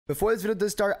Before this video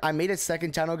does start, I made a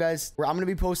second channel, guys, where I'm going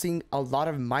to be posting a lot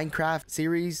of Minecraft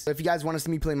series. So if you guys want to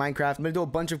see me play Minecraft, I'm going to do a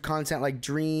bunch of content like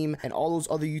Dream and all those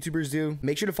other YouTubers do.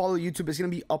 Make sure to follow YouTube. It's going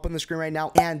to be up on the screen right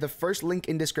now. And the first link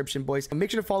in description, boys. And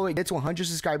make sure to follow it. Get to 100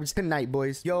 subscribers tonight,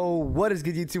 boys. Yo, what is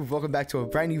good, YouTube? Welcome back to a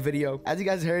brand new video. As you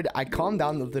guys heard, I calmed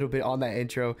down a little bit on that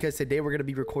intro because today we're going to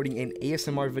be recording an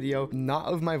ASMR video. Not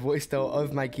of my voice, though,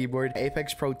 of my keyboard.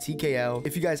 Apex Pro TKL.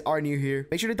 If you guys are new here,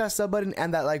 make sure to hit that sub button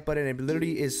and that like button. It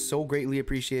literally is so greatly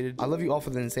appreciated. I love you all for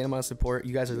the insane amount of support.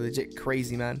 You guys are legit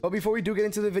crazy, man. But before we do get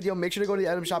into the video, make sure to go to the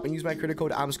item shop and use my credit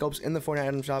code imscopes in the Fortnite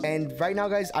item shop. And right now,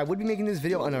 guys, I would be making this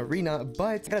video on Arena,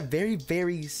 but I got a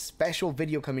very special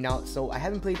video coming out. So I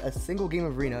haven't played a single game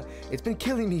of Arena. It's been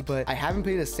killing me, but I haven't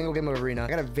played a single game of Arena. I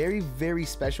got a very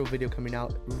special video coming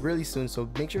out really soon. So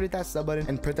make sure to hit that sub button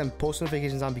and put them post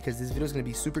notifications on because this video is going to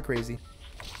be super crazy.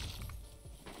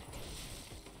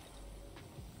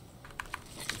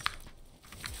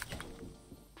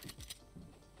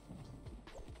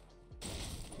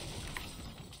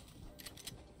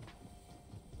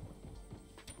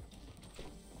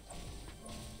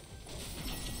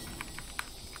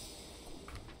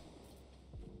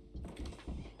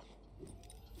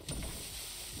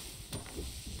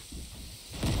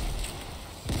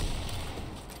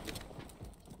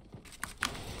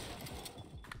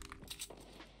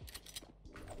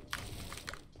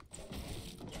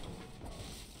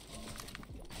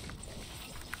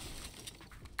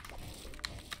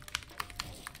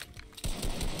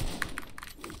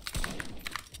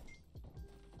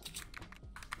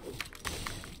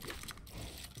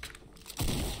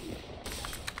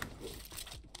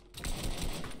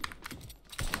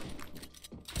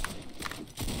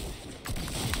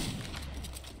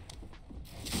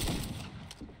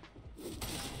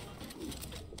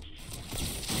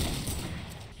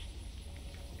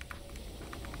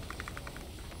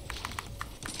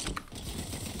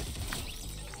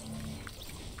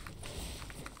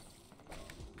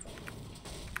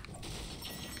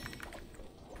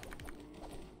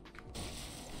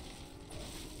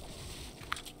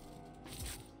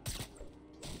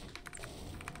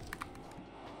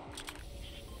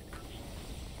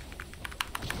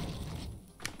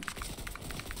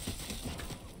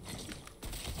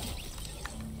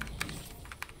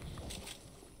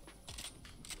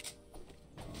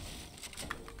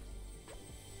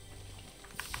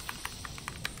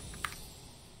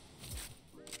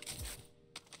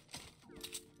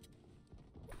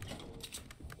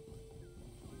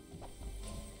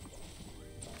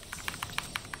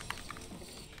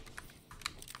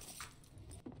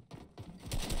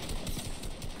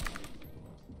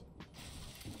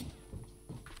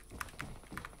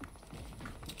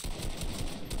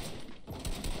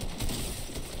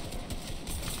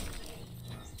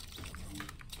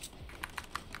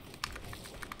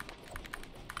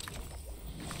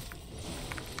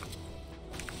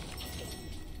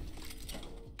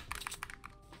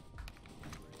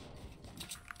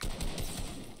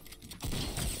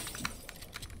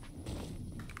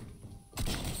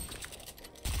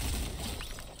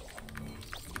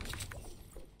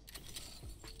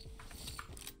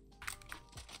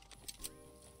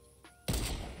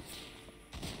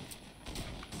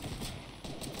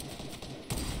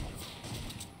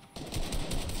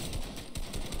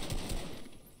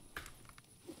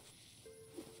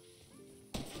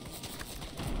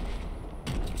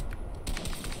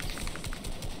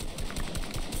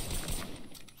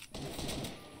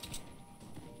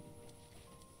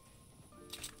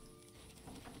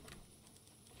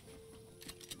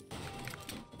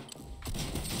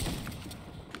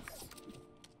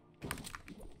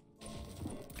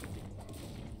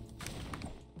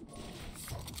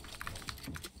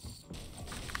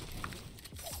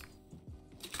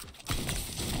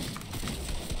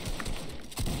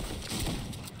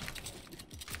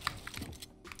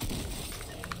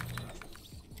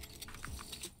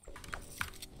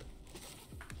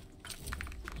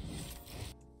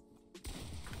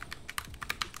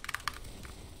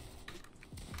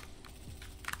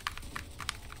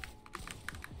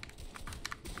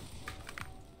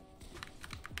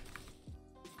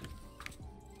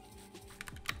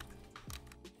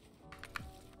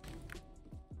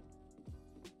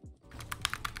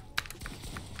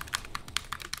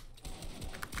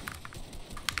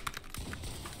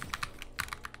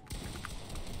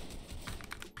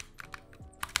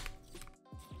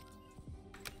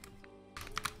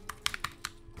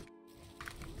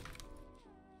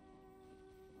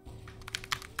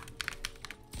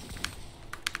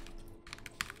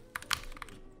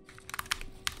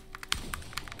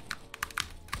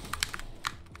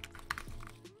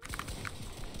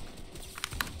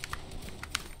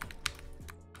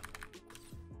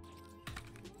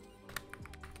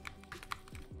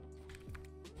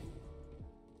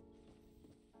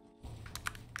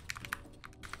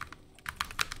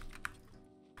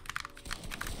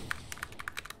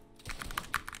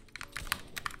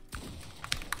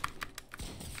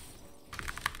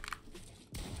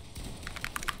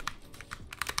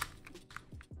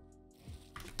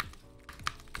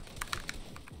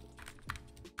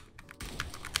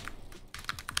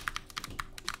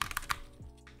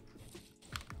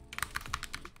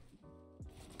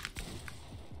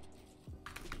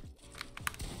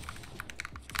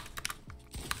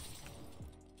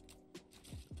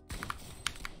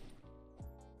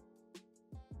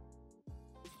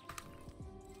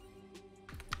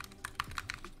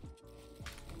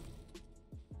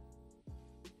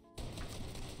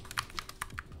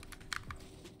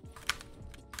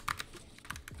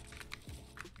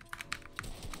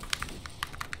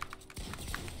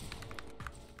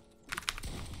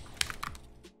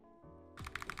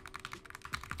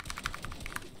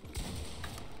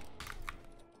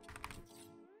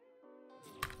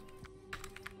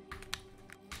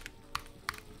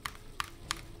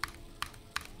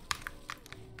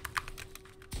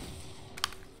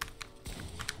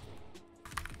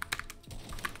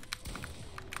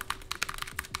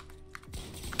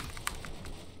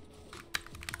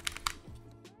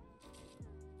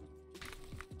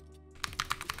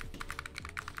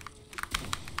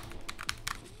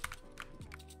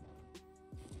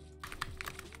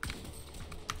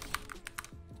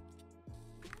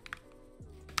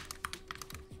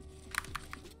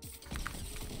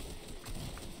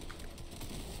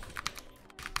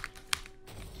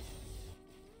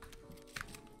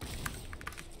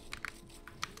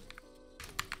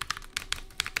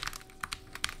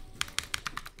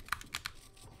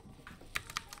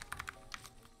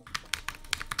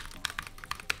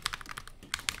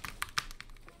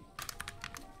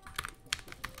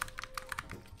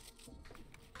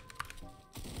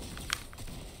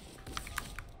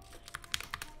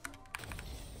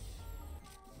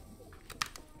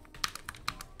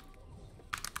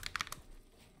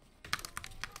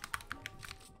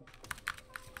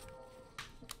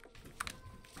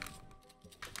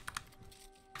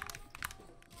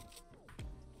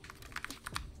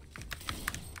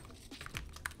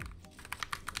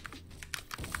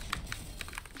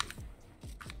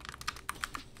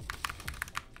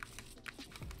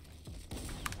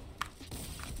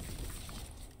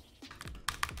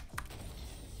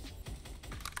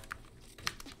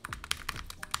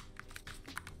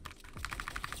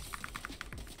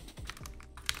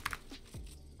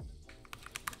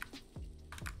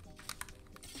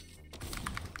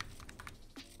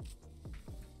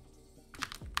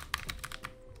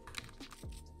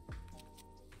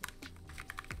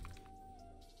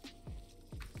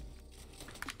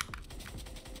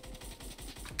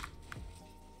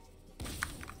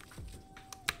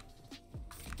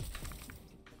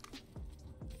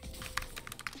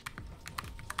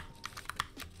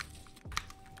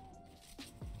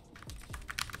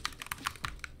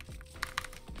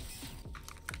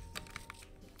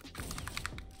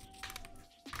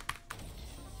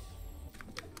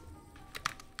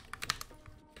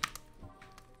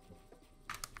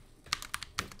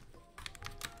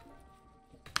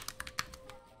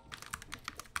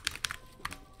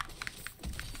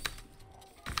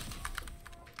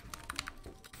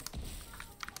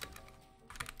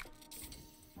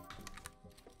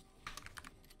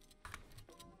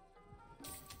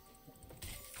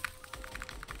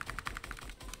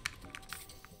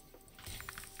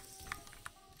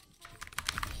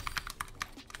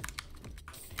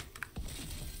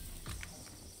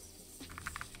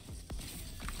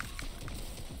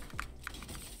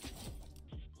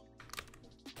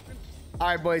 All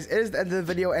right, boys, it is the end of the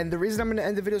video, and the reason I'm gonna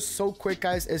end the video so quick,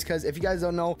 guys, is because if you guys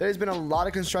don't know, there's been a lot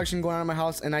of construction going on in my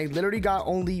house, and I literally got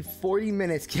only 40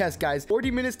 minutes. Yes, guys,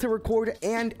 40 minutes to record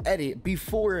and edit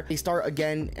before they start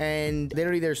again. And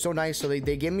literally, they're so nice, so they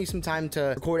gave me some time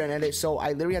to record and edit. So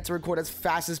I literally had to record as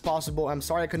fast as possible. I'm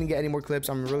sorry I couldn't get any more clips.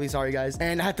 I'm really sorry, guys.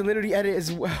 And I had to literally edit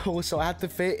as well, so I had to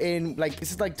fit in, like,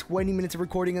 this is like 20 minutes of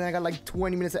recording, and I got like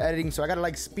 20 minutes of editing, so I gotta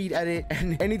like speed edit,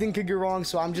 and anything could go wrong.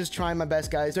 So I'm just trying my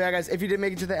best, guys. So yeah, guys, if you did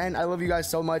make it to the end, I love you guys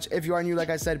so much. If you are new, like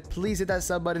I said, please hit that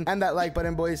sub button and that like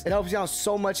button, boys. It helps you out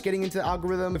so much getting into the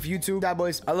algorithm of YouTube. Yeah,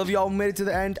 boys, I love you all who made it to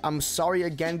the end. I'm sorry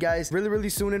again, guys. Really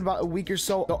soon, in about a week or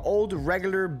so, the old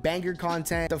regular banger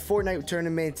content, the Fortnite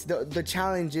tournaments, the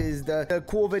challenges, the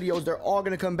cool videos, they're all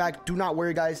gonna come back. Do not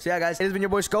worry, guys. So yeah, guys, it has been your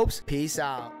boy Scopes. Peace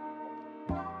out.